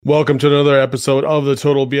Welcome to another episode of the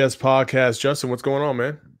Total BS Podcast. Justin, what's going on,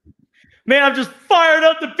 man? Man, I'm just fired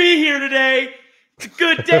up to be here today. It's a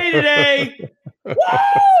good day today. Woo!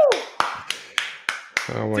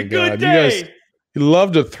 Oh my God. You guys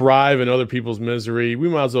love to thrive in other people's misery. We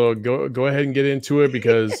might as well go ahead and get into it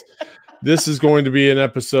because this is going to be an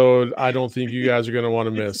episode I don't think you guys are going to want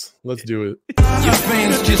to miss. Let's do it. Your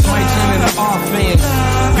fans just might turn into our fans.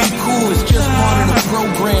 Be cool, it's just part of the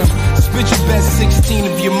program. Spit your best 16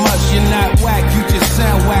 if you must. You're not whack, you just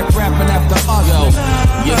sound whack rapping after us. Yo,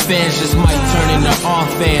 your fans just might turn into our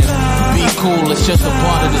fans. Be cool, it's just a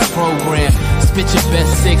part of this program. Spit your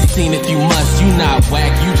best 16 if you must. You're not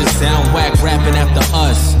whack, you just sound whack rapping after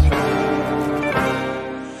us.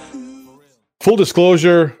 Full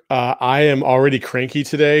disclosure, I am already cranky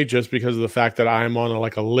today just because of the fact that I am on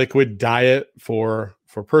a liquid diet for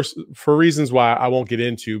reasons why I won't get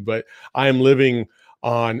into, but I am living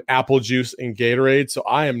on apple juice and Gatorade, so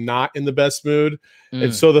I am not in the best mood.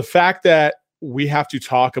 And so the fact that we have to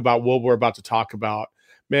talk about what we're about to talk about,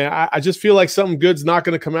 man, I just feel like something good's not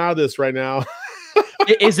going to come out of this right now.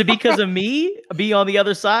 Is it because of me being on the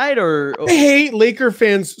other side, or I hate Laker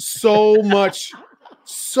fans so much.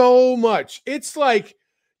 So much. It's like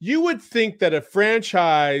you would think that a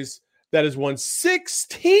franchise that has won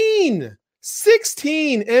 16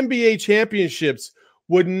 NBA championships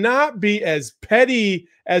would not be as petty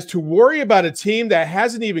as to worry about a team that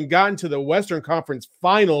hasn't even gotten to the Western Conference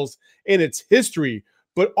Finals in its history.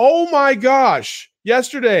 But oh my gosh,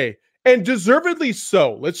 yesterday, and deservedly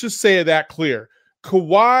so, let's just say that clear,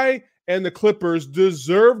 Kawhi and the Clippers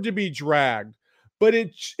deserve to be dragged. But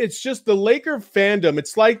it's just the Laker fandom.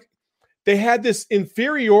 It's like they had this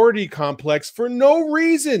inferiority complex for no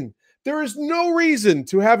reason. There is no reason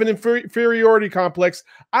to have an inferiority complex.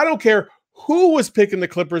 I don't care who was picking the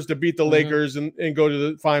Clippers to beat the Lakers and go to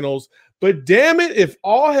the finals. But damn it, if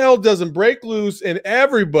all hell doesn't break loose and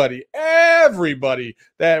everybody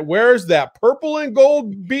that wears that purple and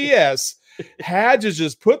gold BS had to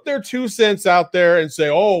just put their 2 cents out there and say,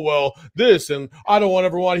 oh, well, this, and I don't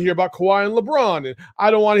ever want to hear about Kawhi and LeBron, and I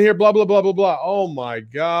don't want to hear blah, blah, blah, blah, blah. Oh, my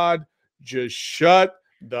God. Just shut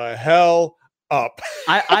the hell up.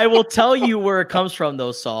 I will tell you where it comes from,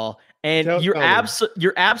 though, Saul. And you're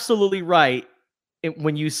absolutely right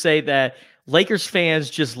when you say that Lakers fans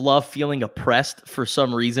just love feeling oppressed for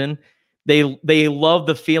some reason. They love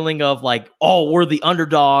the feeling of like, oh, we're the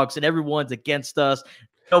underdogs and everyone's against us.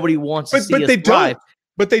 Nobody wants to see us thrive.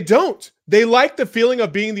 But they don't. They like the feeling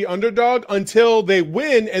of being the underdog until they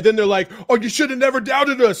win, and then they're like, "Oh, you should have never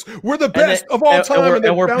doubted us. We're the best of all time."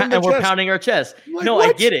 And we're pounding our chest. Like, no,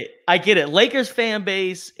 what? I get it. Lakers fan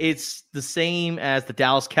base, it's the same as the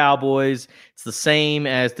Dallas Cowboys. It's the same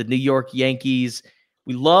as the New York Yankees.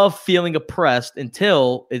 We love feeling oppressed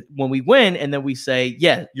until when we win, and then we say,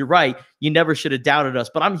 "Yeah, you're right. You never should have doubted us."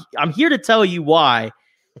 But I'm here to tell you why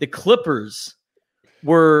the Clippers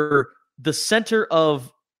were the center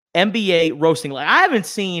of NBA roasting. Like, I haven't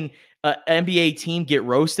seen an NBA team get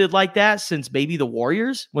roasted like that since maybe the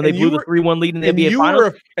Warriors when they blew the 3-1 lead in the NBA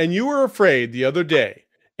Finals. And you were afraid the other day,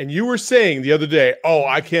 and you were saying the other day, oh,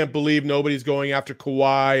 I can't believe nobody's going after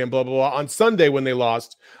Kawhi and blah, blah, blah. On Sunday when they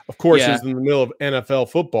lost, of course, it was in the middle of NFL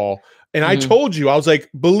football. And I told you, I was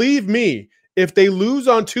like, believe me, if they lose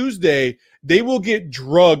on Tuesday, they will get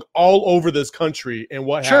drug all over this country. And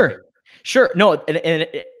what happened? Sure. No, and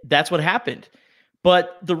that's what happened.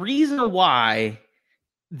 But the reason why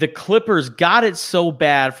the Clippers got it so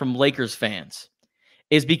bad from Lakers fans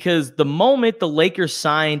is because the moment the Lakers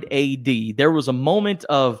signed AD, there was a moment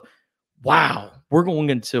of, wow, we're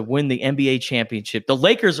going to win the NBA championship. The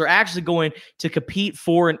Lakers are actually going to compete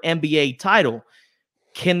for an NBA title.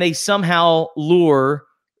 Can they somehow lure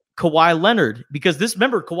Kawhi Leonard? Because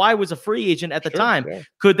remember, Kawhi was a free agent at the time. Yeah.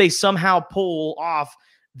 Could they somehow pull off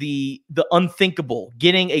the unthinkable,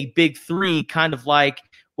 getting a big three, kind of like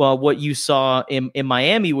what you saw in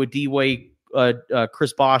Miami with D-Wade,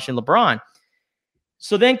 Chris Bosh, and LeBron?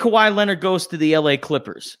 So then Kawhi Leonard goes to the LA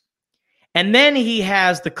Clippers. And then he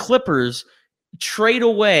has the Clippers trade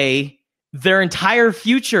away their entire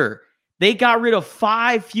future. They got rid of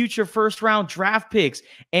 5 future first-round draft picks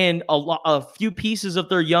and a few pieces of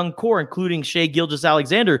their young core, including Shai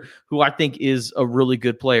Gilgeous-Alexander, who I think is a really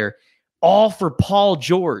good player, all for Paul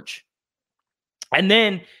George. And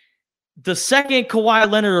then the second Kawhi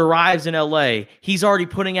Leonard arrives in LA, he's already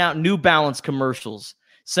putting out New Balance commercials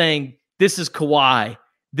saying, this is Kawhi,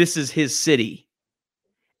 this is his city.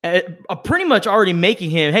 Pretty much already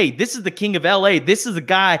making him, hey, this is the king of LA. This is the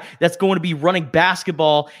guy that's going to be running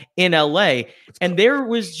basketball in LA. And there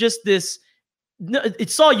was just this No,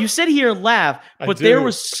 it's all you sit here and laugh, but there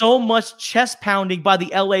was so much chest pounding by the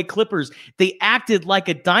LA Clippers. They acted like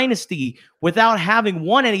a dynasty without having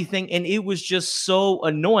won anything, and it was just so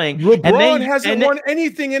annoying. LeBron hasn't won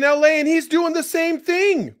anything in LA, and he's doing the same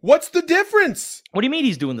thing. What's the difference? What do you mean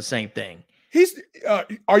he's doing the same thing?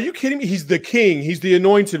 Are you kidding me? He's the king. He's the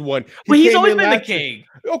anointed one. He's always been the king.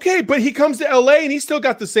 Okay, but he comes to LA and he's still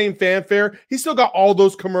got the same fanfare. He's still got all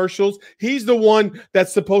those commercials. He's the one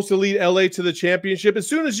that's supposed to lead LA to the championship. As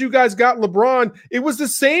soon as you guys got LeBron, it was the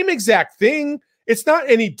same exact thing. It's not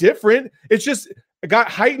any different. It's just it got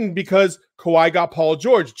heightened because Kawhi got Paul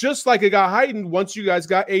George, just like it got heightened once you guys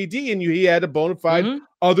got AD and he had a bona fide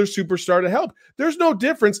other superstar to help. There's no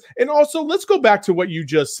difference. And also, let's go back to what you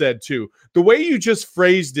just said, too. The way you just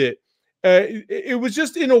phrased it, it was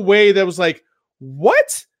just in a way that was like,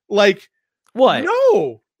 what? Like, what?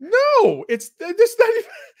 No, it's not even.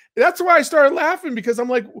 That's why I started laughing because I'm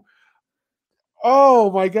like,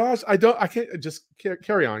 oh my gosh, I can't just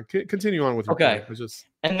carry on. Continue on with your point.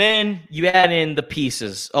 And then you add in the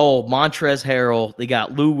pieces. Oh, Montrezl Harrell. They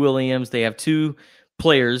got Lou Williams. They have two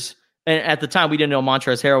players. And at the time, we didn't know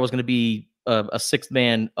Montrezl Harrell was going to be a sixth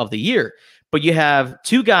man of the year. But you have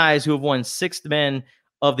two guys who have won sixth man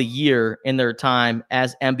of the year in their time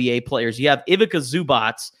as NBA players. You have Ivica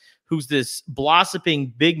Zubac, who's this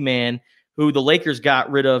blossoming big man who the Lakers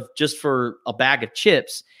got rid of just for a bag of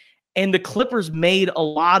chips. And the Clippers made a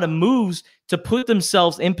lot of moves to put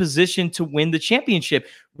themselves in position to win the championship.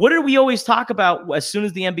 What did we always talk about as soon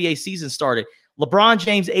as the NBA season started? LeBron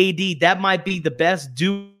James, AD, that might be the best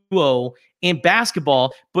duo in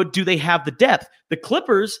basketball, but do they have the depth? The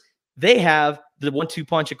Clippers, they have the 1-2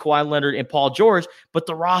 punch of Kawhi Leonard and Paul George, but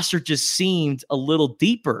the roster just seemed a little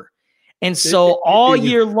deeper. And so all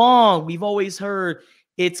year long, we've always heard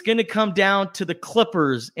it's going to come down to the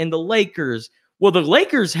Clippers and the Lakers. Well, the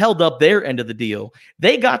Lakers held up their end of the deal.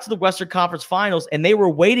 They got to the Western Conference Finals, and they were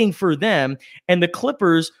waiting for them, and the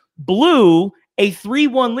Clippers blew a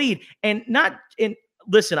 3-1 lead.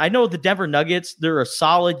 Listen, I know the Denver Nuggets, they're a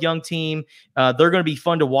solid young team. They're going to be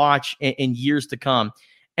fun to watch in years to come.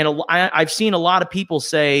 And I've seen a lot of people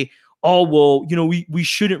say, oh, well, we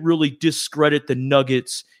shouldn't really discredit the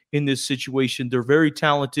Nuggets in this situation. They're very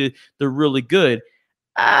talented. They're really good.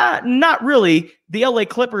 Not really. The LA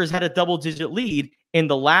Clippers had a double-digit lead in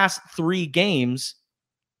the last 3 games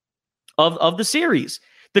of the series.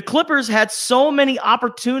 The Clippers had so many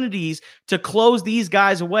opportunities to close these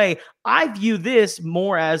guys away. I view this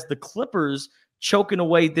more as the Clippers choking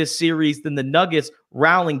away this series than the Nuggets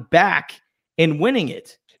rallying back and winning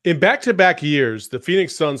it. In back-to-back years, the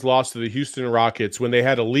Phoenix Suns lost to the Houston Rockets when they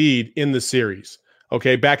had a lead in the series.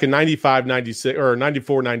 Okay, back in 95, 96, or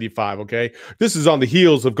 94, 95, okay? This is on the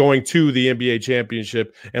heels of going to the NBA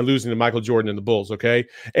championship and losing to Michael Jordan and the Bulls, okay?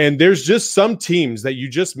 And there's just some teams that you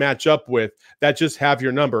just match up with that just have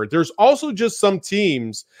your number. There's also just some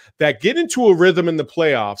teams that get into a rhythm in the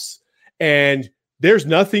playoffs, and there's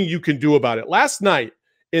nothing you can do about it. Last night,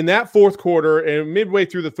 in that fourth quarter and midway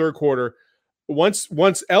through the third quarter, once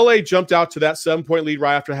LA jumped out to that 7-point lead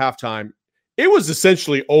right after halftime, it was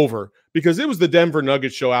essentially over because it was the Denver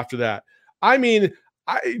Nuggets show after that. I mean,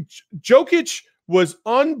 Jokic was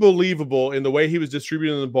unbelievable in the way he was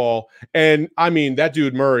distributing the ball. And, I mean, that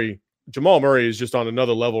dude Jamal Murray is just on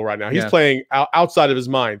another level right now. He's playing outside of his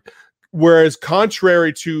mind. Whereas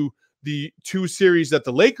contrary to the 2 series that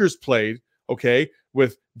the Lakers played, okay,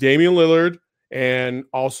 with Damian Lillard and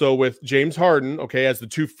also with James Harden, okay, as the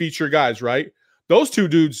 2 feature guys, right? Those 2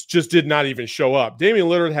 dudes just did not even show up. Damian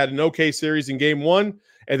Lillard had an okay series in game 1,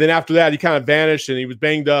 and then after that, he kind of vanished and he was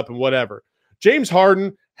banged up and whatever. James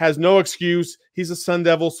Harden has no excuse. He's a Sun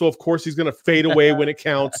Devil, so of course he's going to fade away when it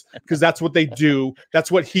counts because that's what they do.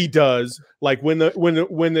 That's what he does. Like when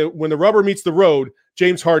the rubber meets the road,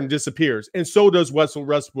 James Harden disappears, and so does Russell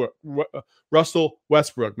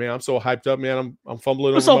Westbrook. Man, I'm so hyped up, man. I'm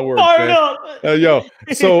fumbling over my words. Man.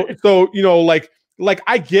 Like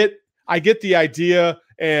I get the idea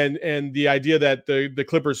and the idea that the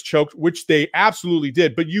Clippers choked, which they absolutely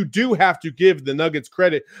did. But you do have to give the Nuggets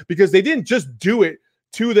credit because they didn't just do it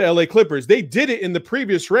to the LA Clippers. They did it in the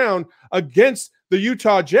previous round against the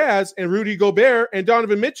Utah Jazz and Rudy Gobert and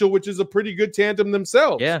Donovan Mitchell, which is a pretty good tandem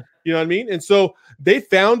themselves. Yeah. You know what I mean? And so they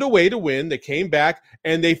found a way to win. They came back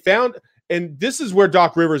and and this is where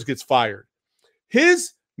Doc Rivers gets fired.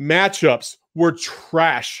 His matchups were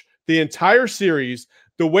trash the entire series.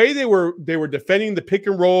 The way they were defending the pick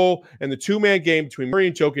and roll and the 2-man game between Murray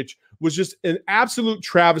and Jokic was just an absolute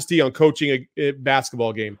travesty on coaching a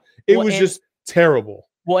basketball game. It was just terrible.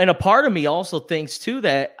 Well, and a part of me also thinks too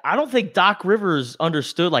that I don't think Doc Rivers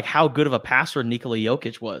understood like how good of a passer Nikola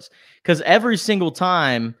Jokic was, because every single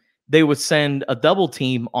time they would send a double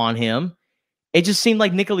team on him, it just seemed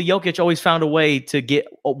like Nikola Jokic always found a way to get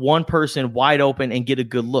one person wide open and get a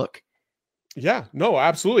good look. Yeah, no,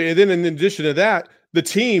 absolutely. And then in addition to that, the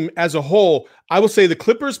team as a whole, I will say the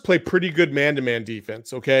Clippers play pretty good man-to-man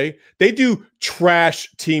defense, okay? They do trash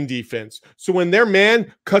team defense. So when their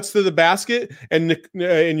man cuts to the basket and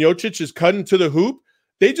Jokic is cutting to the hoop,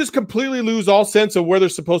 they just completely lose all sense of where they're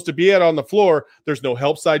supposed to be at on the floor. There's no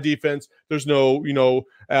help side defense. There's no,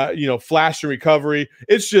 flash and recovery.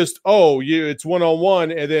 It's just, it's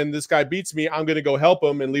one-on-one, and then this guy beats me. I'm going to go help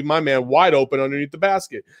him and leave my man wide open underneath the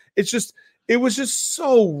basket. It was just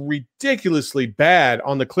so ridiculously bad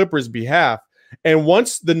on the Clippers' behalf. And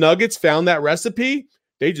once the Nuggets found that recipe,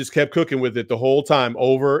 they just kept cooking with it the whole time,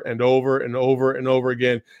 over and over and over and over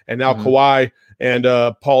again. And now Kawhi and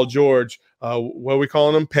Paul George, what are we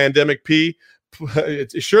calling them? Pandemic P.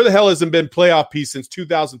 It sure the hell hasn't been playoff P since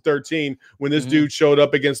 2013 when this dude showed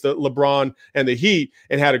up against the LeBron and the Heat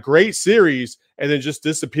and had a great series and then just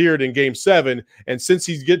disappeared in Game 7. And since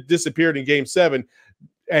he's disappeared in Game 7,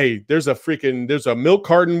 hey, there's a milk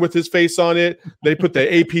carton with his face on it. They put the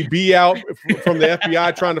APB out from the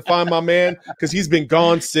FBI trying to find my man because he's been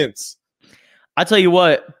gone since. I tell you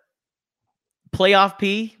what, playoff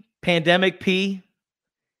P, pandemic P,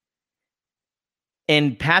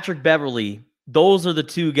 and Patrick Beverley, those are the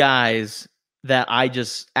two guys that I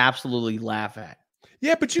just absolutely laugh at.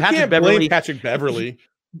 Yeah, but you can't blame Patrick Beverley.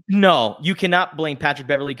 No, you cannot blame Patrick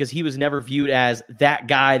Beverley because he was never viewed as that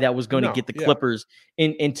guy that was going to get the Clippers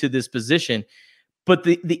into this position. But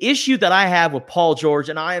the issue that I have with Paul George,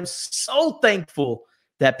 and I am so thankful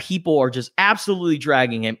that people are just absolutely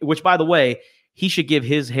dragging him, which, by the way, he should give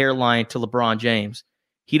his hairline to LeBron James.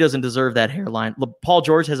 He doesn't deserve that hairline. Paul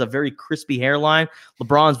George has a very crispy hairline.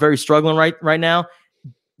 LeBron's very struggling right now.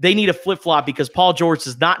 They need a flip-flop because Paul George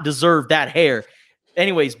does not deserve that hair.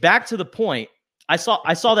 Anyways, back to the point. I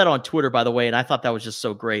saw that on Twitter, by the way, and I thought that was just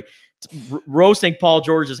so great. Roasting Paul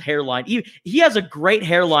George's hairline. He has a great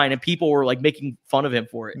hairline, and people were like making fun of him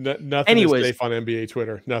for it. Nothing is safe on NBA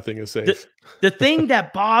Twitter. Nothing is safe. The thing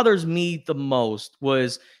that bothers me the most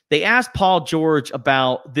was they asked Paul George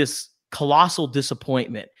about this colossal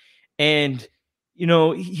disappointment. And,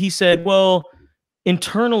 he said, well,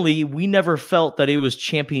 internally, we never felt that it was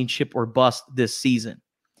championship or bust this season.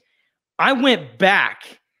 I went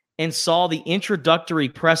back and saw the introductory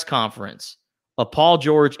press conference of Paul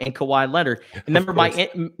George and Kawhi Leonard. Remember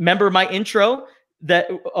my intro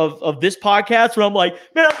of this podcast when I'm like,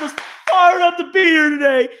 man, I'm just fired up to be here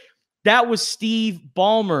today. That was Steve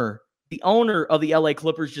Ballmer, the owner of the LA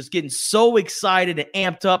Clippers, just getting so excited and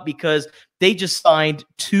amped up because they just signed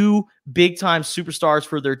two big-time superstars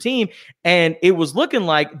for their team, and it was looking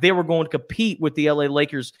like they were going to compete with the LA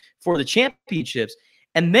Lakers for the championships.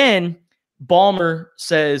 And then Ballmer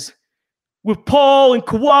says, with Paul and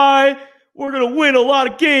Kawhi, we're going to win a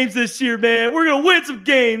lot of games this year, man. We're going to win some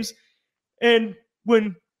games. And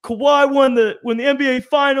when Kawhi won the NBA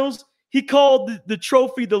Finals, he called the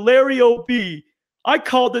trophy the Larry O.B. I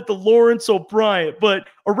called it the Lawrence O'Brien. But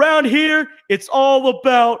around here, it's all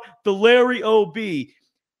about the Larry O.B.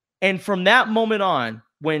 And from that moment on,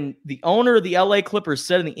 when the owner of the LA Clippers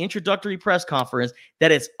said in the introductory press conference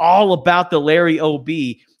that it's all about the Larry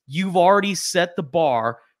O.B., you've already set the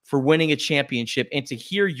bar for winning a championship. And to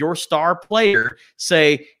hear your star player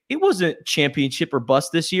say it wasn't championship or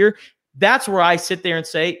bust this year, that's where I sit there and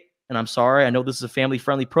say, and I'm sorry, I know this is a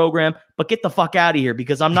family-friendly program, but get the fuck out of here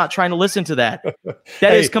because I'm not trying to listen to that.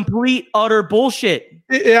 That is complete, utter bullshit.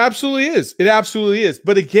 It absolutely is. It absolutely is.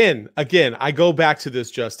 But again, I go back to this,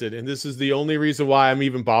 Justin, and this is the only reason why I'm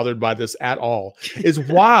even bothered by this at all, is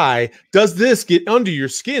why does this get under your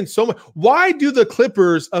skin so much? Why do the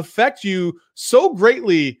Clippers affect you so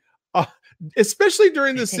greatly, especially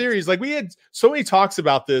during this series? Like, we had so many talks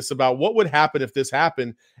about this, about what would happen if this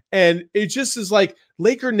happened. And it just is like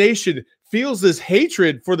Laker Nation feels this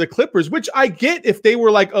hatred for the Clippers, which I get if they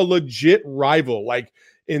were like a legit rival, like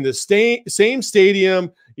in the same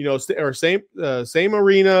stadium, or same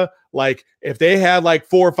arena. Like if they had like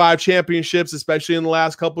 4 or 5 championships, especially in the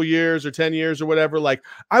last couple years or 10 years or whatever, like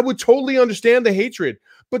I would totally understand the hatred,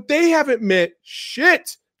 but they haven't meant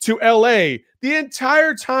shit to LA the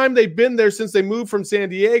entire time they've been there since they moved from San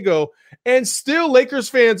Diego. And still Lakers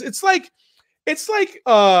fans, it's like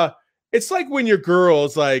when your girl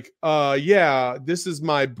is like, yeah, this is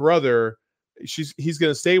my brother. He's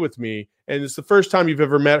going to stay with me. And it's the first time you've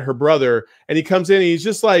ever met her brother. And he comes in and he's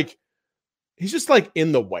just like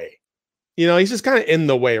in the way. You know, he's just kind of in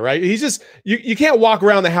the way, right? He's just you can't walk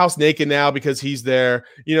around the house naked now because he's there.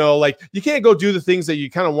 You know, like you can't go do the things that you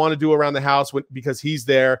kind of want to do around the house because he's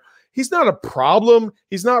there. He's not a problem.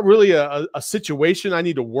 He's not really a situation I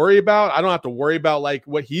need to worry about. I don't have to worry about like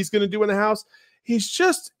what he's going to do in the house. He's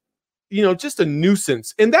just, you know, just a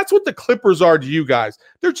nuisance. And that's what the Clippers are to you guys.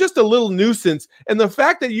 They're just a little nuisance. And the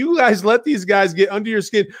fact that you guys let these guys get under your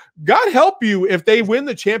skin, God help you if they win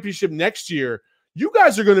the championship next year. You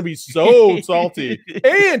guys are going to be so salty.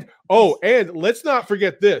 And let's not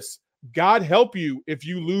forget this. God help you if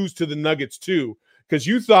you lose to the Nuggets too, because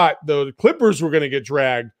you thought the Clippers were going to get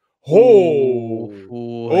dragged. Yeah.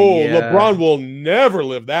 LeBron will never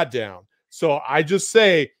live that down. So I just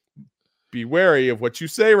say, be wary of what you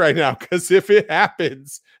say right now, because if it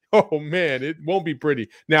happens, oh man, it won't be pretty.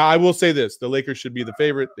 Now, I will say this: the Lakers should be the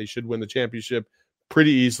favorite. They should win the championship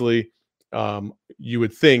pretty easily, you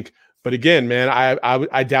would think. But again, man,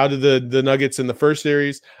 I doubted the Nuggets in the first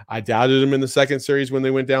series. I doubted them in the second series when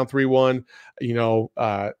they went down 3-1. You know,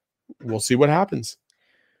 we'll see what happens.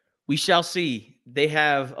 We shall see. They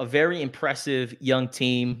have a very impressive young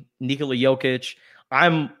team. Nikola Jokic.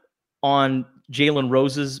 I'm on Jalen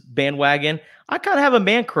Rose's bandwagon. I kind of have a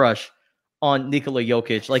man crush on Nikola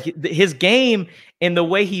Jokic. Like his game and the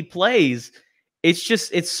way he plays,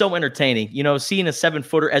 it's so entertaining. You know, seeing a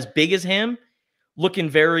 7-footer as big as him looking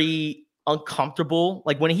very uncomfortable.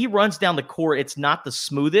 Like when he runs down the court, it's not the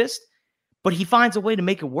smoothest, but he finds a way to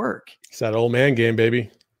make it work. It's that old man game, baby.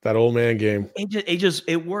 That old man game.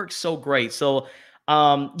 It works so great. So,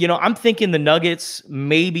 you know, I'm thinking the Nuggets,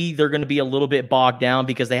 maybe they're going to be a little bit bogged down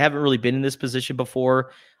because they haven't really been in this position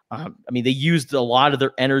before. I mean, they used a lot of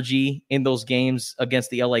their energy in those games against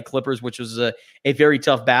the LA Clippers, which was a very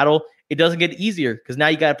tough battle. It doesn't get easier because now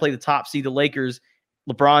you got to play the top seed, the Lakers.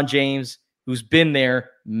 LeBron James, who's been there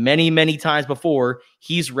many, many times before,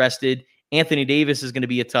 he's rested. Anthony Davis is going to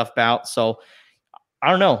be a tough bout. So I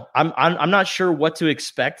don't know. I'm not sure what to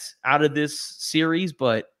expect out of this series,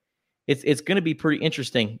 but it's going to be pretty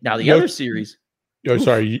interesting. Now the other series, that's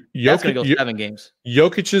going to go 7 games.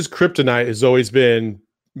 Jokic's kryptonite has always been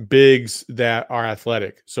bigs that are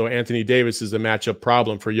athletic. So Anthony Davis is a matchup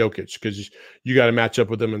problem for Jokic because you got to match up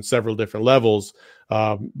with them on several different levels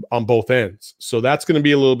on both ends. So that's going to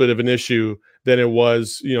be a little bit of an issue than it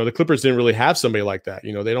was. You know, the Clippers didn't really have somebody like that.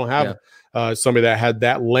 You know, they don't have somebody that had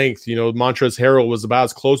that length. You know, Montrezl Harrell was about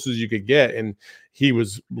as close as you could get, and he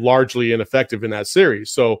was largely ineffective in that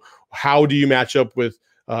series. So how do you match up with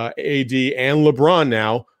AD and LeBron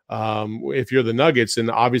now? If you're the Nuggets, and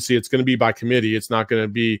obviously it's going to be by committee. It's not going to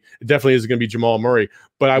be, it definitely isn't going to be Jamal Murray.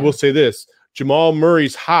 But I will say this, Jamal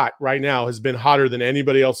Murray's hot right now has been hotter than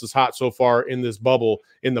anybody else's hot so far in this bubble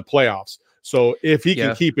in the playoffs. So if he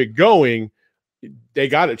can keep it going, they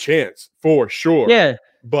got a chance for sure. Yeah.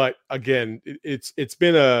 But again, it's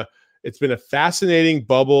been a fascinating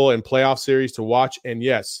bubble and playoff series to watch. And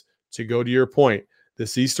yes, to go to your point,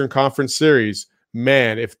 this Eastern Conference series,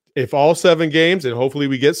 man, if all 7 games, and hopefully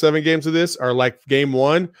we get 7 games of this, are like game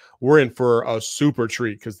 1, we're in for a super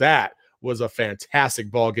treat because that was a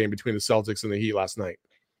fantastic ball game between the Celtics and the Heat last night.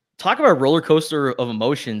 Talk about a roller coaster of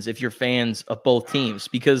emotions if you're fans of both teams,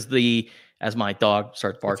 because as my dog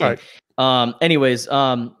starts barking. Right. So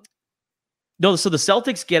the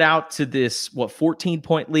Celtics get out to this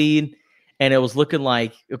 14-point lead, and it was looking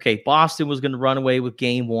like, okay, Boston was going to run away with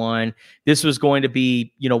game 1. This was going to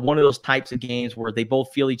be, you know, one of those types of games where they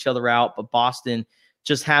both feel each other out, but Boston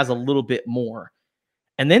just has a little bit more.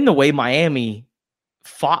 And then the way Miami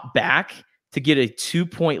fought back to get a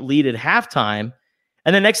 2-point lead at halftime,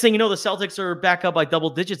 and the next thing you know, the Celtics are back up by double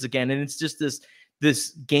digits again, and it's just this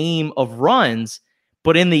game of runs.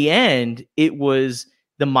 But in the end, it was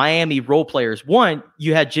the Miami role players. One,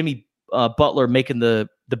 you had Jimmy Butler making the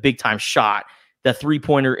big time shot. That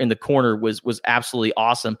 3-pointer in the corner was absolutely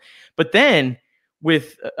awesome. But then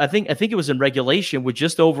with I think it was in regulation with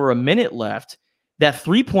just over a minute left, that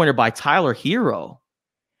 3-pointer by Tyler Hero.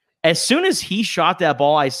 As soon as he shot that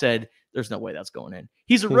ball, I said, "There's no way that's going in."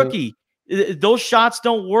 He's a rookie. Those shots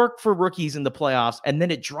don't work for rookies in the playoffs. And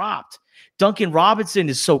then it dropped. Duncan Robinson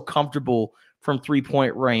is so comfortable from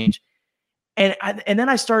 3-point range. And then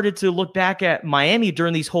I started to look back at Miami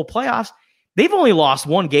during these whole playoffs. They've only lost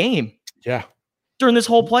 1 game. Yeah. During this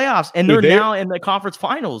whole playoffs. And they're now in the conference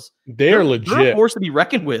finals. They're legit. They're a force to be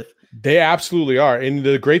reckoned with. They absolutely are. And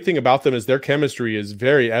the great thing about them is their chemistry is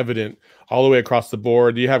very evident all the way across the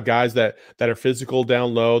board. You have guys that are physical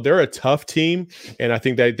down low. They're a tough team. And I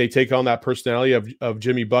think that they take on that personality of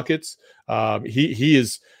Jimmy Buckets. He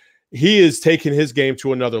is taking his game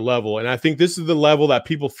to another level. And I think this is the level that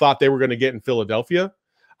people thought they were going to get in Philadelphia.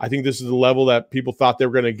 I think this is the level that people thought they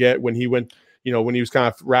were going to get when he went, when he was kind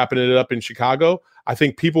of wrapping it up in Chicago. I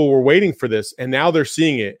think people were waiting for this, and now they're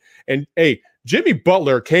seeing it. And hey, Jimmy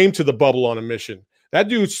Butler came to the bubble on a mission. That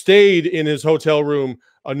dude stayed in his hotel room,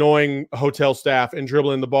 annoying hotel staff and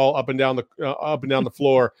dribbling the ball up and down the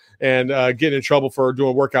floor and getting in trouble for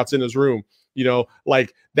doing workouts in his room.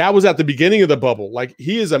 Like that was at the beginning of the bubble. Like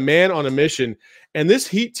he is a man on a mission. And this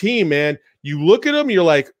Heat team, man, you look at them, you're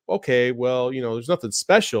like, okay, well, there's nothing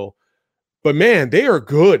special. But, man, they are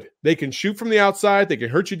good. They can shoot from the outside. They can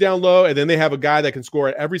hurt you down low. And then they have a guy that can score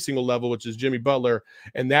at every single level, which is Jimmy Butler.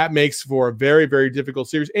 And that makes for a very, very difficult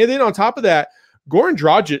series. And then on top of that, Goran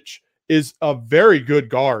Dragic is a very good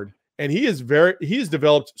guard. And he has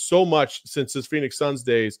developed so much since his Phoenix Suns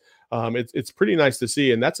days. It's pretty nice to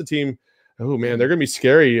see. And that's a team, oh, man, they're going to be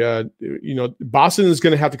scary. Boston is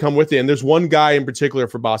going to have to come with it. And there's one guy in particular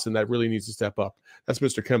for Boston that really needs to step up. That's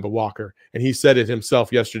Mr. Kemba Walker. And he said it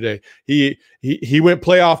himself yesterday. He went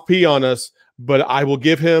playoff P on us, but I will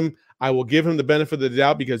give him the benefit of the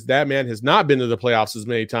doubt because that man has not been to the playoffs as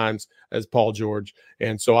many times as Paul George.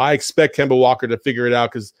 And so I expect Kemba Walker to figure it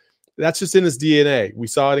out because that's just in his DNA. We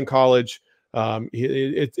saw it in college.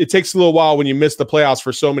 It takes a little while when you miss the playoffs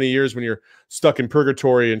for so many years when you're stuck in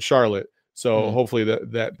purgatory in Charlotte. So hopefully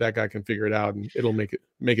that guy can figure it out and it'll make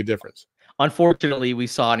a difference. Unfortunately, we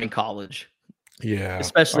saw it in college. Yeah.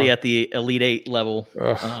 Especially at the Elite Eight level.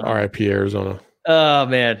 RIP Arizona. Oh,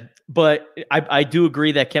 man. But I do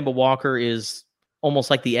agree that Kemba Walker is almost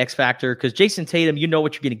like the X factor because Jason Tatum, you know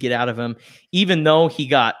what you're going to get out of him, even though he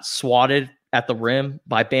got swatted at the rim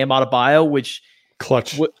by Bam Adebayo, which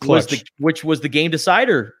was the game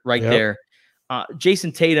decider there.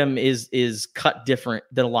 Jason Tatum is cut different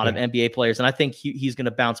than a lot of NBA players, and I think he's going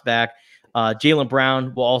to bounce back. Jaylen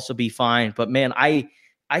Brown will also be fine, but man,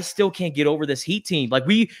 I still can't get over this Heat team. Like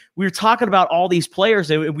we were talking about all these players,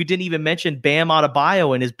 and we didn't even mention Bam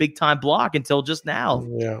Adebayo and his big time block until just now.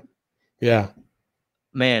 Yeah,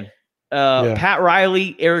 man. Pat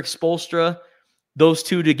Riley, Eric Spoelstra, those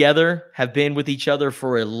two together have been with each other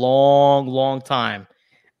for a long, long time,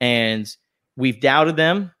 and we've doubted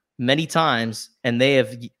them many times, and they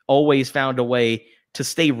have always found a way to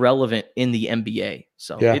stay relevant in the NBA.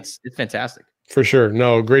 So it's fantastic. For sure.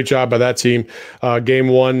 No, great job by that team. Game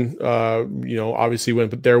one, obviously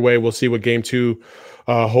went their way. We'll see what game two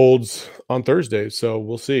holds on Thursday. So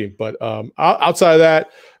we'll see. But outside of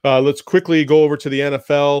that, let's quickly go over to the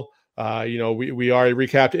NFL. We already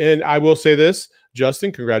recapped. And I will say this,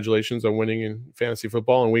 Justin, congratulations on winning in fantasy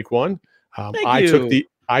football in week one. I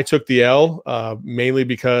took the L mainly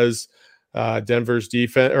because Denver's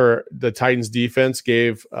defense or the Titans defense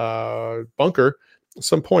gave Bunker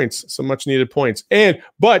some much needed points.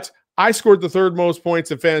 But I scored the third most points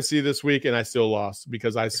in fantasy this week, and I still lost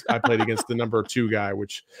because I played against the number 2 guy,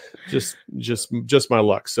 which just my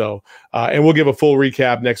luck. So, and we'll give a full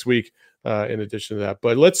recap next week in addition to that.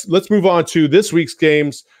 But let's move on to this week's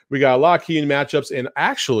games. We got a lot of key matchups, and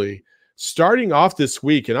actually starting off this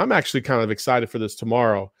week, and I'm actually kind of excited for this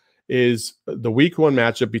tomorrow, is the week one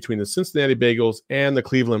matchup between the Cincinnati Bengals and the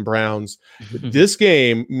Cleveland Browns. This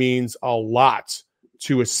game means a lot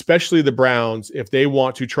to especially the Browns if they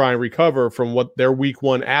want to try and recover from what their week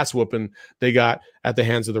one ass whooping they got at the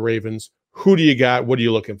hands of the Ravens. Who do you got? What are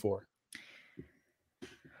you looking for?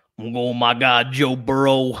 Oh my God, Joe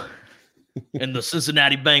Burrow and the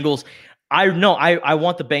Cincinnati Bengals. I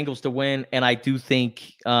want the Bengals to win, and I do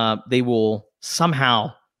think they will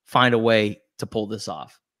somehow find a way to pull this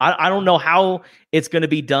off. I don't know how it's going to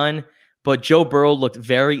be done, but Joe Burrow looked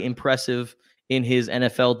very impressive in his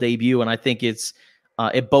NFL debut, and I think it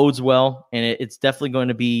bodes well, and it's definitely going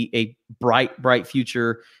to be a bright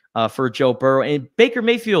future for Joe Burrow. And Baker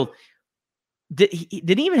Mayfield, did he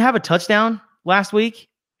even have a touchdown last week?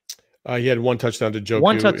 He had one touchdown to Joe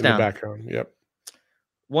in the background. Yep.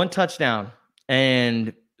 One touchdown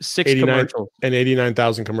and 6 commercials. And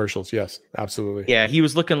 89,000 commercials. Yes, absolutely. Yeah, he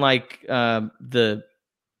was looking like the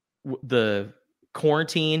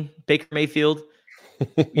quarantine Baker Mayfield,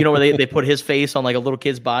 where they put his face on like a little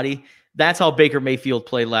kid's body. That's how Baker Mayfield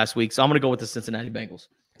played last week. So I'm going to go with the Cincinnati Bengals.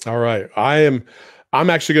 All right. I'm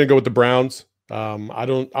actually going to go with the Browns. I'm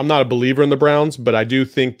not a believer in the Browns, but I do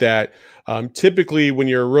think that typically when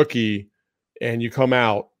you're a rookie and you come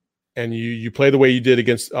out and you play the way you did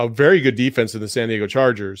against a very good defense in the San Diego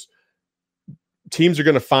Chargers, teams are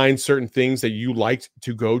going to find certain things that you liked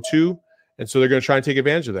to go to. And so they're going to try and take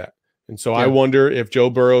advantage of that. And so I wonder if Joe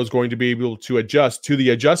Burrow is going to be able to adjust to the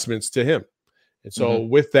adjustments to him. And so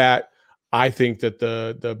with that, I think that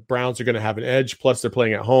the Browns are going to have an edge. Plus, they're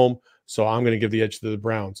playing at home. So I'm going to give the edge to the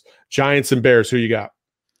Browns. Giants and Bears, who you got?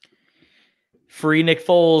 Free Nick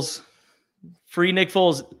Foles. Free Nick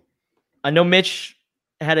Foles. I know Mitch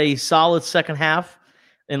had a solid second half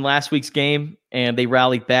in last week's game, and they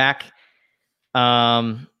rallied back.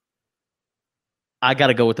 I got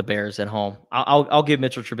to go with the Bears at home. I'll give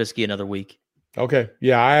Mitchell Trubisky another week. Okay.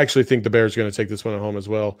 Yeah, I actually think the Bears are going to take this one at home as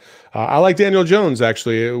well. I like Daniel Jones,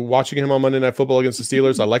 actually. Watching him on Monday Night Football against the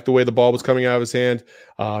Steelers, I like the way the ball was coming out of his hand.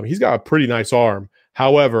 He's got a pretty nice arm.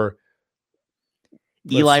 However,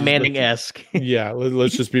 Eli Manning-esque. Yeah,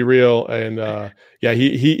 let's just be real. And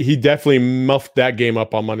he definitely muffed that game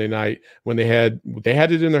up on Monday night when they had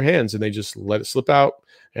it in their hands and they just let it slip out,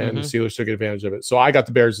 and the Steelers took advantage of it. So I got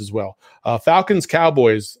the Bears as well. Falcons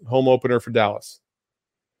Cowboys home opener for Dallas.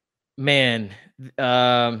 Man,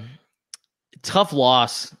 tough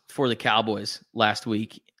loss for the Cowboys last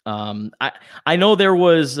week. I know there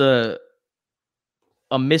was a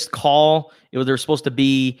missed call. There was supposed to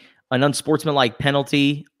be an unsportsmanlike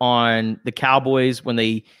penalty on the Cowboys when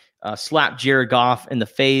they slapped Jared Goff in the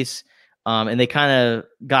face. And they kind of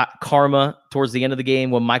got karma towards the end of the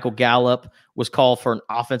game when Michael Gallup was called for an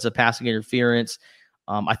offensive passing interference.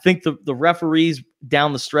 I think the referees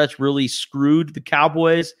down the stretch really screwed the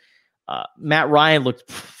Cowboys. Matt Ryan looked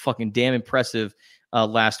fucking damn impressive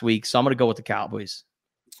last week, so I'm going to go with the Cowboys.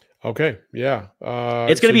 Okay, yeah.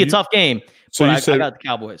 It's going to be a tough game, so I got the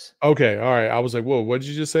Cowboys. Okay, all right. I was like, whoa, what did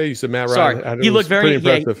you just say? You said Matt Ryan. Sorry, he looked very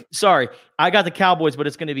impressive. Sorry, I got the Cowboys, but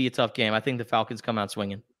it's going to be a tough game. I think the Falcons come out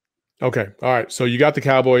swinging. Okay, all right. So you got the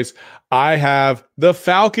Cowboys. I have the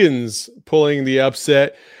Falcons pulling the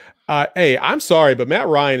upset. Hey, I'm sorry, but Matt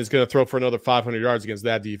Ryan is going to throw for another 500 yards against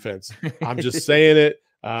that defense. I'm just saying it.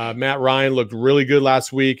 Matt Ryan looked really good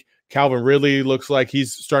last week. Calvin Ridley looks like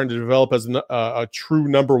he's starting to develop as a true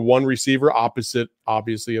number one receiver, opposite,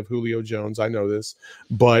 obviously, of Julio Jones. I know this,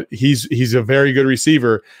 but he's a very good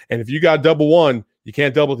receiver. And if you got double one, you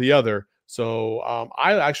can't double the other. So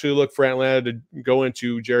I actually look for Atlanta to go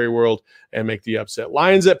into Jerry World and make the upset.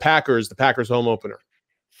 Lions at Packers, the Packers home opener.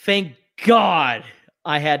 Thank God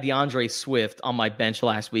I had DeAndre Swift on my bench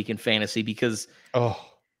last week in fantasy because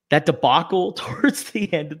that debacle towards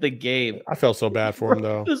the end of the game. I felt so bad for him,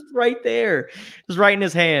 though. Just right there. Just right in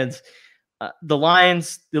his hands. The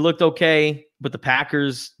Lions, they looked okay, but the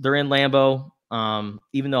Packers, they're in Lambeau.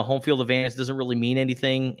 Even though home field advantage doesn't really mean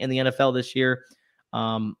anything in the NFL this year,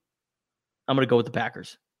 I'm going to go with the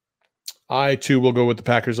Packers. I, too, will go with the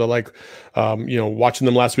Packers. I like, watching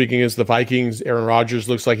them last week against the Vikings. Aaron Rodgers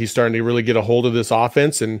looks like he's starting to really get a hold of this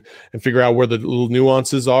offense and figure out where the little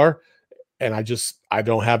nuances are. And I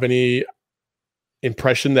don't have any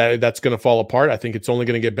impression that that's going to fall apart. I think it's only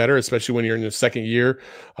going to get better, especially when you're in your second year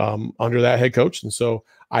under that head coach. And so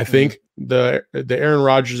I think the Aaron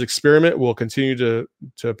Rodgers experiment will continue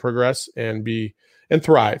to progress and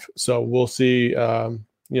thrive. So we'll see,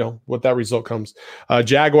 what that result comes.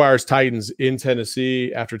 Jaguars Titans in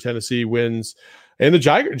Tennessee after Tennessee wins, and the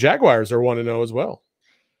Jaguars are 1-0 as well.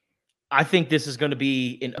 I think this is going to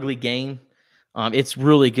be an ugly game. It's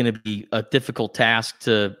really going to be a difficult task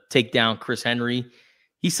to take down Chris Henry.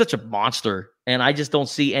 He's such a monster, and I just don't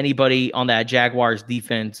see anybody on that Jaguars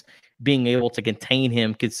defense being able to contain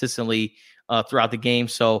him consistently throughout the game.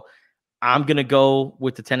 So I'm going to go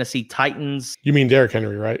with the Tennessee Titans. You mean Derrick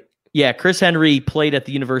Henry, right? Yeah, Chris Henry played at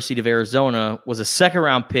the University of Arizona, was a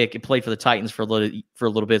second-round pick, and played for the Titans for a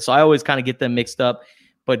little bit. So I always kind of get them mixed up.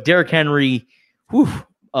 But Derrick Henry,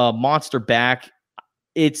 monster back.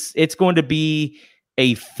 It's going to be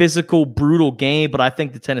a physical, brutal game, but I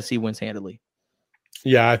think the Tennessee wins handily.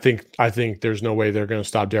 Yeah, I think there's no way they're going to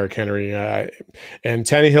stop Derrick Henry. And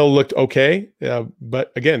Tannehill looked okay,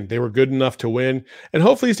 but again, they were good enough to win. And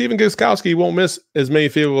hopefully Stephen Gostkowski won't miss as many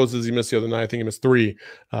field goals as he missed the other night. I think he missed 3.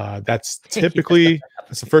 That's typically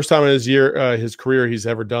that's the first time in his career he's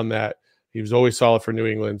ever done that. He was always solid for New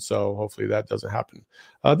England, so hopefully that doesn't happen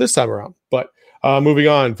this time around. But moving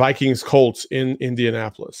on, Vikings Colts in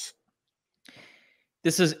Indianapolis.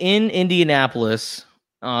 This is in Indianapolis.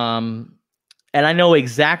 And I know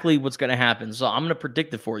exactly what's going to happen, so I'm going to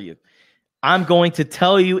predict it for you. I'm going to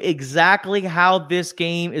tell you exactly how this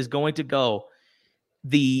game is going to go.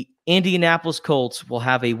 The Indianapolis Colts will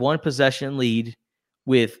have a one-possession lead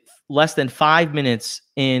with less than 5 minutes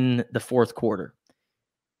in the fourth quarter.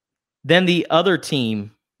 Then the other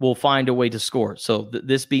team will find a way to score, so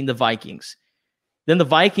this being the Vikings. Then the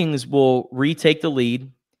Vikings will retake the lead.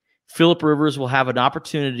 Phillip Rivers will have an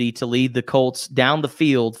opportunity to lead the Colts down the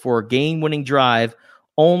field for a game-winning drive,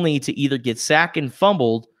 only to either get sacked and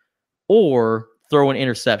fumbled or throw an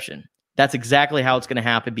interception. That's exactly how it's going to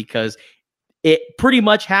happen because it pretty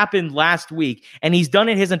much happened last week, and he's done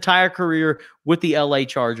it his entire career with the LA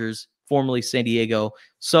Chargers, formerly San Diego.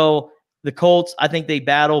 So The Colts, I think they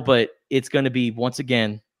battle, but it's going to be, once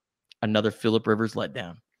again, another Phillip Rivers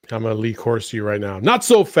letdown. I'm going to Lee Corsi you right now. Not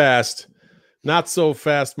so fast. Not so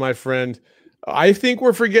fast, my friend. I think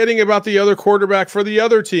we're forgetting about the other quarterback for the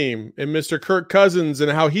other team and Mr. Kirk Cousins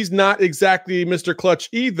and how he's not exactly Mr. Clutch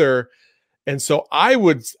either. And so I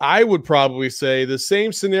would probably say the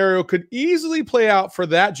same scenario could easily play out for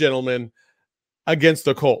that gentleman against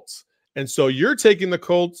the Colts. And so you're taking the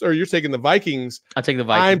Colts or you're taking the Vikings. I take the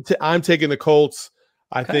Vikings. I'm taking the Colts.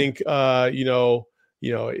 I think Phillip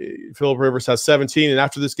Rivers has 17, and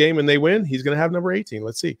after this game and they win, he's going to have number 18.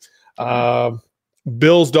 Let's see.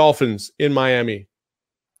 Bills Dolphins in Miami.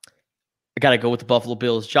 I got to go with the Buffalo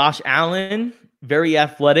Bills. Josh Allen, very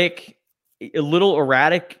athletic, a little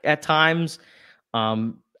erratic at times.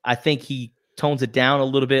 I think he tones it down a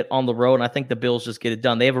little bit on the road, and I think the Bills just get it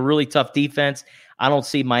done. They have a really tough defense. I don't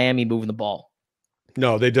see Miami moving the ball.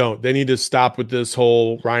 No, they don't. They need to stop with this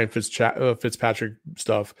whole Ryan Fitzpatrick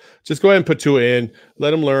stuff. Just go ahead and put Tua in,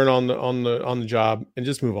 let him learn on the job, and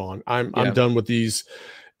just move on. I'm done with these.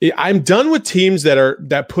 I'm done with teams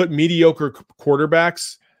that put mediocre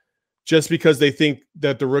quarterbacks just because they think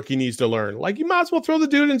that the rookie needs to learn. Like, you might as well throw the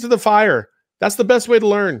dude into the fire. That's the best way to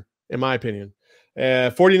learn, in my opinion.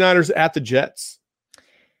 49ers at the Jets.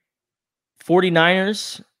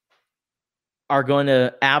 49ers are going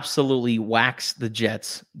to absolutely wax the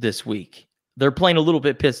Jets this week. They're playing a little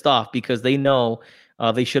bit pissed off because they know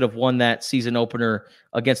they should have won that season opener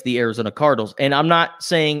against the Arizona Cardinals. And I'm not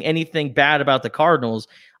saying anything bad about the Cardinals.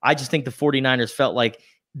 I just think the 49ers felt like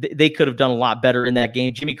they could have done a lot better in that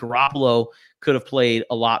game. Jimmy Garoppolo could have played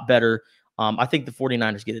a lot better. I think the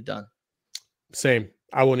 49ers get it done. Same.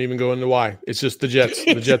 I won't even go into why. It's just the Jets.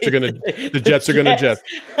 The Jets are going to Jets.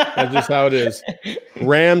 That's just how it is.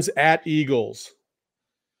 Rams at Eagles.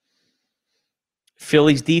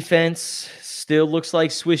 Philly's defense still looks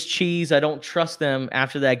like Swiss cheese. I don't trust them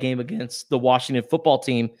after that game against the Washington football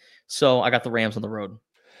team. So I got the Rams on the road.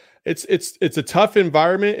 It's a tough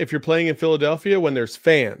environment if you're playing in Philadelphia when there's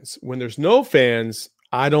fans. When there's no fans,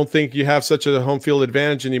 I don't think you have such a home field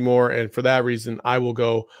advantage anymore. And for that reason, I will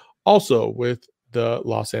go also with the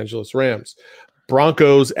Los Angeles Rams.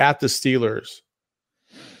 Broncos at the Steelers.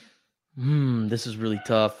 This is really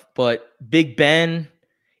tough. But Big Ben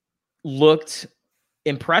looked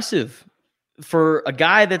impressive for a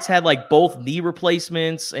guy that's had like both knee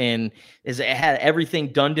replacements and has had everything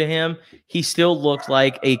done to him. He still looked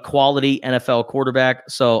like a quality NFL quarterback.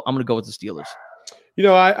 So I'm going to go with the Steelers.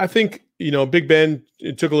 I think, Big Ben,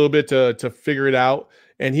 it took a little bit to figure it out,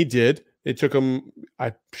 and he did. It took him,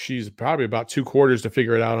 she's probably about 2 quarters to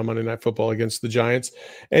figure it out on Monday Night Football against the Giants,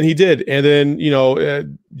 and he did. And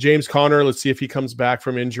then, James Conner, let's see if he comes back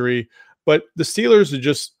from injury. But the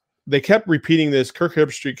Steelers they kept repeating this. Kirk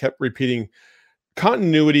Herbstreit kept repeating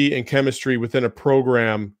continuity and chemistry within a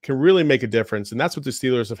program can really make a difference. And that's what the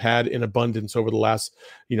Steelers have had in abundance over the last,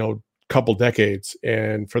 couple decades.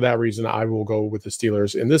 And for that reason, I will go with the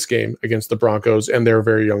Steelers in this game against the Broncos and their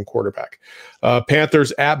very young quarterback.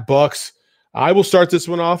 Panthers at Bucks. I will start this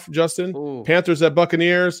one off, Justin. Ooh. Panthers at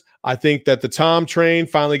Buccaneers. I think that the Tom train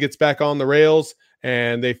finally gets back on the rails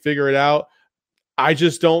and they figure it out. I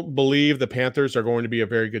just don't believe the Panthers are going to be a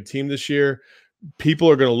very good team this year. People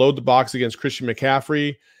are going to load the box against Christian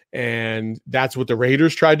McCaffrey, and that's what the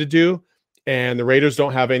Raiders tried to do. And the Raiders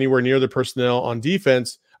don't have anywhere near the personnel on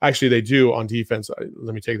defense. Actually, they do on defense.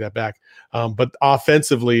 Let me take that back. But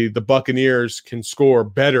offensively, the Buccaneers can score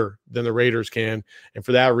better than the Raiders can. And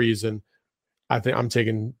for that reason, I think I'm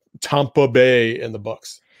taking Tampa Bay and the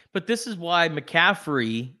Bucks. But this is why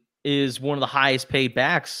McCaffrey is one of the highest paid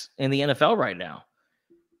backs in the NFL right now,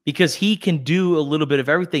 because he can do a little bit of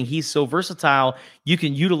everything. He's so versatile. You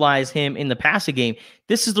can utilize him in the passing game.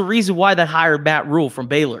 This is the reason why they hired Matt Rule from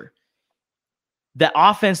Baylor. The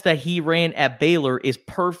offense that he ran at Baylor is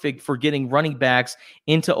perfect for getting running backs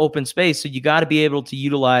into open space. So you got to be able to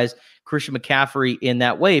utilize Christian McCaffrey in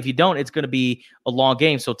that way. If you don't, it's going to be a long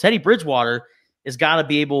game. So Teddy Bridgewater has got to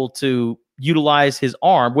be able to utilize his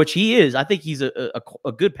arm, which he is. I think he's a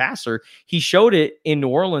good passer. He showed it in New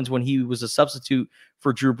Orleans when he was a substitute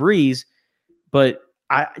for Drew Brees. But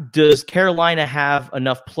does Carolina have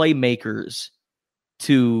enough playmakers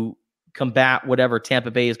to combat whatever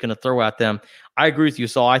Tampa Bay is going to throw at them? I agree with you.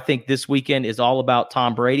 So I think this weekend is all about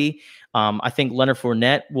Tom Brady. I think Leonard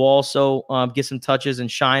Fournette will also get some touches and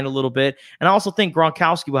shine a little bit. And I also think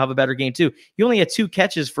Gronkowski will have a better game too. He only had 2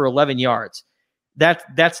 catches for 11 yards.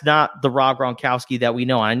 That's not the Rob Gronkowski that we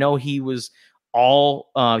know. I know he was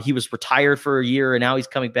retired for a year and now he's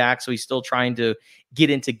coming back. So he's still trying to get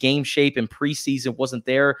into game shape, and preseason wasn't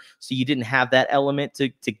there. So you didn't have that element to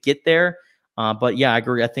get there. But yeah, I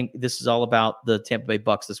agree. I think this is all about the Tampa Bay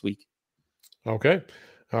Bucks this week. Okay.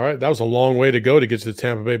 All right. That was a long way to go to get to the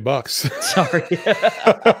Tampa Bay Bucks. Sorry.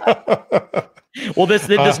 Well, this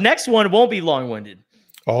next one won't be long-winded.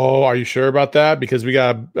 Oh, are you sure about that? Because we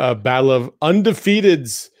got a battle of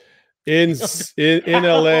undefeateds in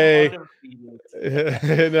LA.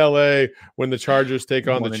 In LA when the Chargers take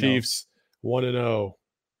on the Chiefs 1-0.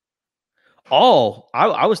 Oh,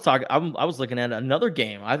 I was talking. I was looking at another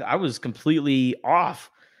game. I was completely off.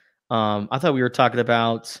 I thought we were talking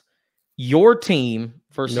about your team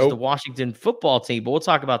versus the Washington football team, but we'll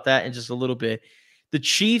talk about that in just a little bit. The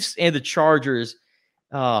Chiefs and the Chargers.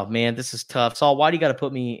 Oh man, this is tough. Saul, why do you got to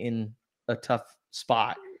put me in a tough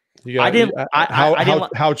spot?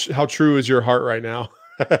 How true is your heart right now?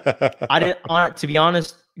 I didn't. To be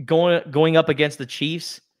honest, going up against the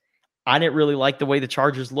Chiefs, I didn't really like the way the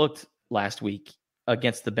Chargers looked last week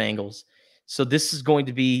against the Bengals. So this is going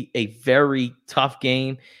to be a very tough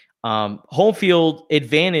game. Home field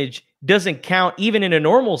advantage doesn't count even in a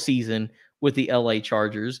normal season with the LA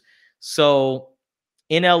Chargers. So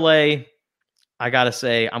in LA, I got to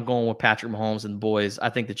say I'm going with Patrick Mahomes and the boys. I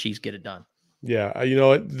think the Chiefs get it done. Yeah, you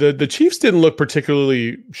know, the Chiefs didn't look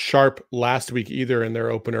particularly sharp last week either in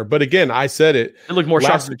their opener. But again, I said it. It looked more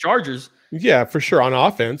sharp than the Chargers. Yeah, for sure on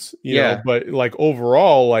offense, you know, but like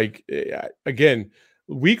overall, like again,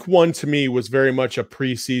 week 1 to me was very much a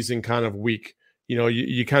preseason kind of week. You know,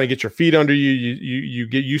 you kind of get your feet under you, you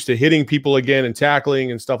get used to hitting people again and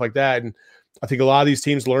tackling and stuff like that. And I think a lot of these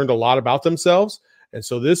teams learned a lot about themselves. And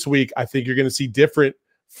so this week, I think you're going to see different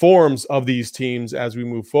forms of these teams as we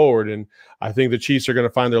move forward. And I think the Chiefs are going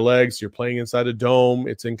to find their legs. You're playing inside a dome.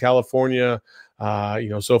 It's in California. You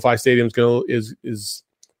know, SoFi Stadium is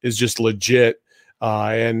just legit.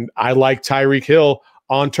 And I like Tyreek Hill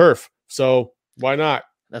on turf. So why not?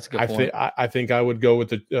 That's a good point. I think I would go with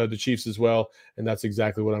the Chiefs as well. And that's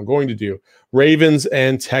exactly what I'm going to do. Ravens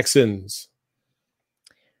and Texans.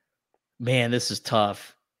 Man, this is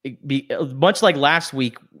tough. Much like last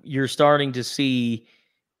week, you're starting to see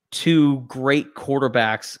two great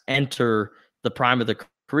quarterbacks enter the prime of their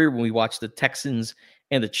career when we watched the Texans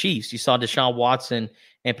and the Chiefs. You saw Deshaun Watson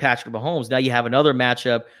and Patrick Mahomes. Now you have another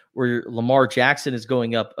matchup where Lamar Jackson is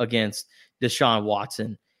going up against Deshaun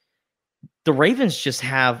Watson. The Ravens just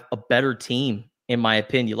have a better team, in my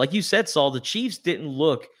opinion. Like you said, Saul, the Chiefs didn't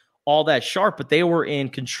look all that sharp, but they were in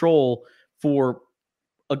control for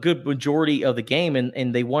a good majority of the game,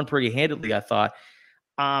 and they won pretty handily, I thought.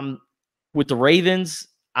 With the Ravens,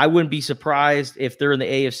 I wouldn't be surprised if they're in the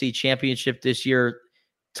AFC Championship this year.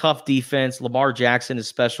 Tough defense. Lamar Jackson is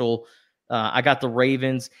special. I got the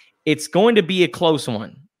Ravens. It's going to be a close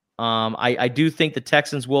one. I do think the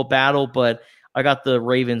Texans will battle, but I got the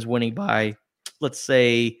Ravens winning by, let's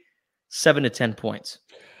say, 7 to 10 points.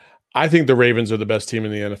 I think the Ravens are the best team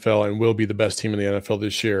in the NFL and will be the best team in the NFL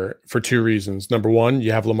this year for 2 reasons. Number 1,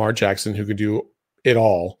 you have Lamar Jackson who can do it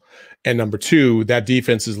all. And number 2, that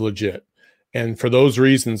defense is legit. And for those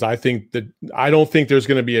reasons, I don't think there's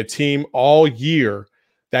going to be a team all year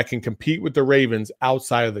that can compete with the Ravens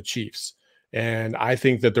outside of the Chiefs. And I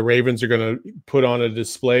think that the Ravens are going to put on a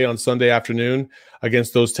display on Sunday afternoon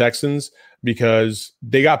against those Texans because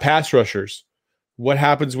they got pass rushers. What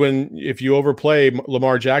happens if you overplay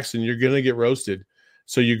Lamar Jackson? You're going to get roasted.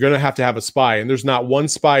 So you're going to have a spy. And there's not one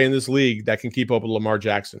spy in this league that can keep up with Lamar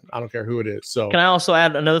Jackson. I don't care who it is. So can I also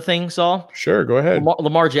add another thing, Saul? Sure, go ahead.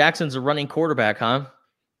 Lamar Jackson's a running quarterback, huh?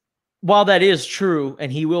 While that is true,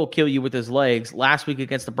 and he will kill you with his legs, last week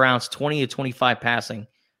against the Browns, 20 to 25 passing,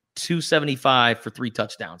 275 for 3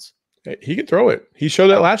 touchdowns. He can throw it. He showed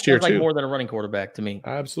that last year, too. More than a running quarterback to me.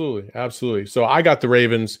 Absolutely. So I got the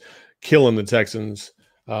Ravens killing the Texans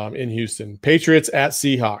in Houston. Patriots at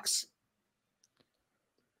Seahawks.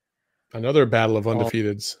 Another battle of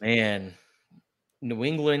undefeateds. Oh, man. New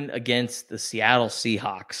England against the Seattle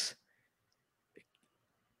Seahawks.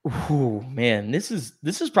 Ooh, man, this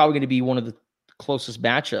is probably going to be one of the closest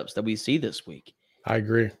matchups that we see this week. I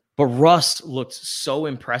agree. But Russ looked so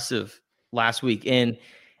impressive last week. And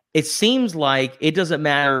it seems like it doesn't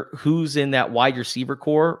matter who's in that wide receiver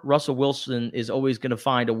core. Russell Wilson is always going to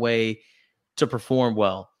find a way to perform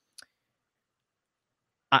well.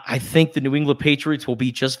 I think the New England Patriots will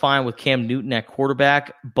be just fine with Cam Newton at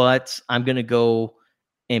quarterback, but I'm going to go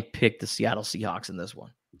and pick the Seattle Seahawks in this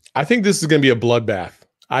one. I think this is going to be a bloodbath.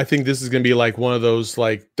 I think this is going to be like one of those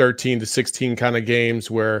like 13 to 16 kind of games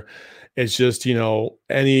where it's just, you know,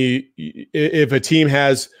 if a team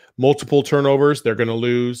has multiple turnovers, they're going to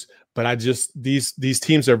lose. But these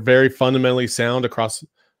teams are very fundamentally sound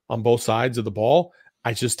on both sides of the ball.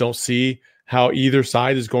 I just don't see how either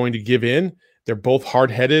side is going to give in. They're both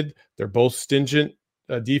hard-headed. They're both stingent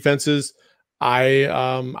defenses.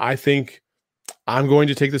 I think I'm going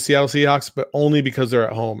to take the Seattle Seahawks, but only because they're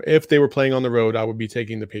at home. If they were playing on the road, I would be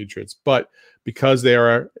taking the Patriots. But because they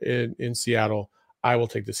are in Seattle, I will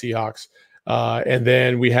take the Seahawks. And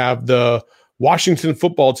then we have the Washington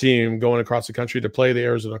football team going across the country to play the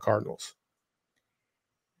Arizona Cardinals.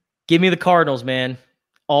 Give me the Cardinals, man,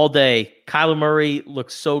 all day. Kyler Murray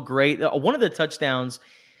looks so great. One of the touchdowns,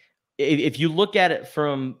 if you look at it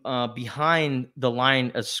from behind the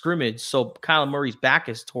line of scrimmage, so Kyler Murray's back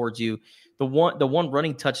is towards you, the one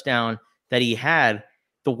running touchdown that he had,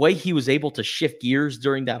 the way he was able to shift gears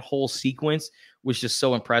during that whole sequence was just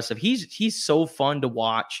so impressive. He's so fun to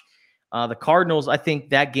watch. The Cardinals, I think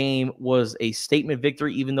that game was a statement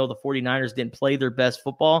victory, even though the 49ers didn't play their best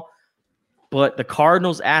football. But the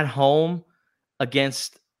Cardinals at home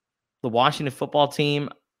against the Washington football team,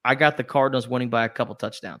 I got the Cardinals winning by a couple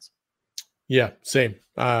touchdowns. Yeah, same.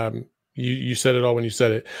 You said it all when you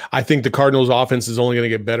said it. I think the Cardinals offense is only going to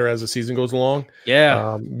get better as the season goes along.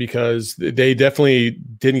 Yeah. Because they definitely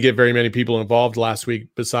didn't get very many people involved last week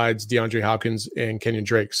besides DeAndre Hopkins and Kenyon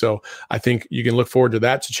Drake. So I think you can look forward to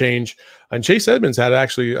that to change. And Chase Edmonds had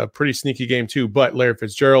actually a pretty sneaky game too, but Larry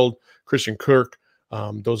Fitzgerald, Christian Kirk,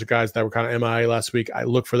 those are guys that were kind of MIA last week. I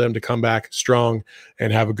look for them to come back strong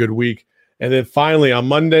and have a good week. And then finally on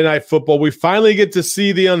Monday Night Football, we finally get to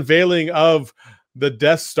see the unveiling of the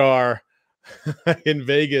Death Star in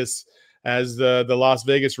Vegas as the Las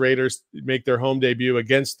Vegas Raiders make their home debut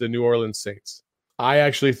against the New Orleans Saints. I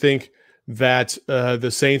actually think that the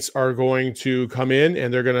Saints are going to come in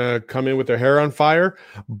and they're going to come in with their hair on fire.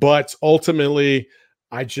 But ultimately,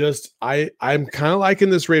 I'm kind of liking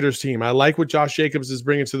this Raiders team. I like what Josh Jacobs is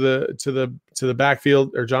bringing to the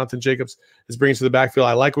backfield, or Jonathan Jacobs is bringing to the backfield.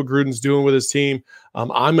 I like what Gruden's doing with his team.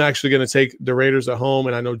 I'm actually going to take the Raiders at home,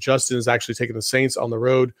 and I know Justin is actually taking the Saints on the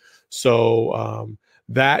road. So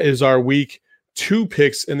that is our week 2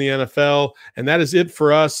 picks in the NFL, and that is it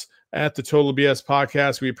for us at the Total BS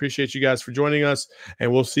Podcast. We appreciate you guys for joining us,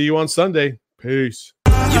 and we'll see you on Sunday. Peace.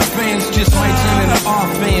 Your fans just might turn into our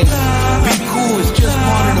fans. Be cool, it's just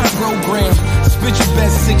part of the program. Spit your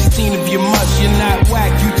best 16 if you must. You're not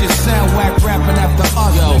whack, you just sound whack rapping after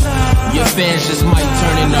us. Yo, your fans just might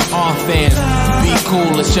turn into our fans. Be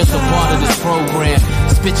cool, it's just a part of this program.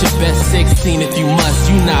 Spit your best 16 if you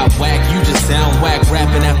must. You not whack, you just sound whack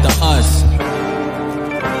rapping after us.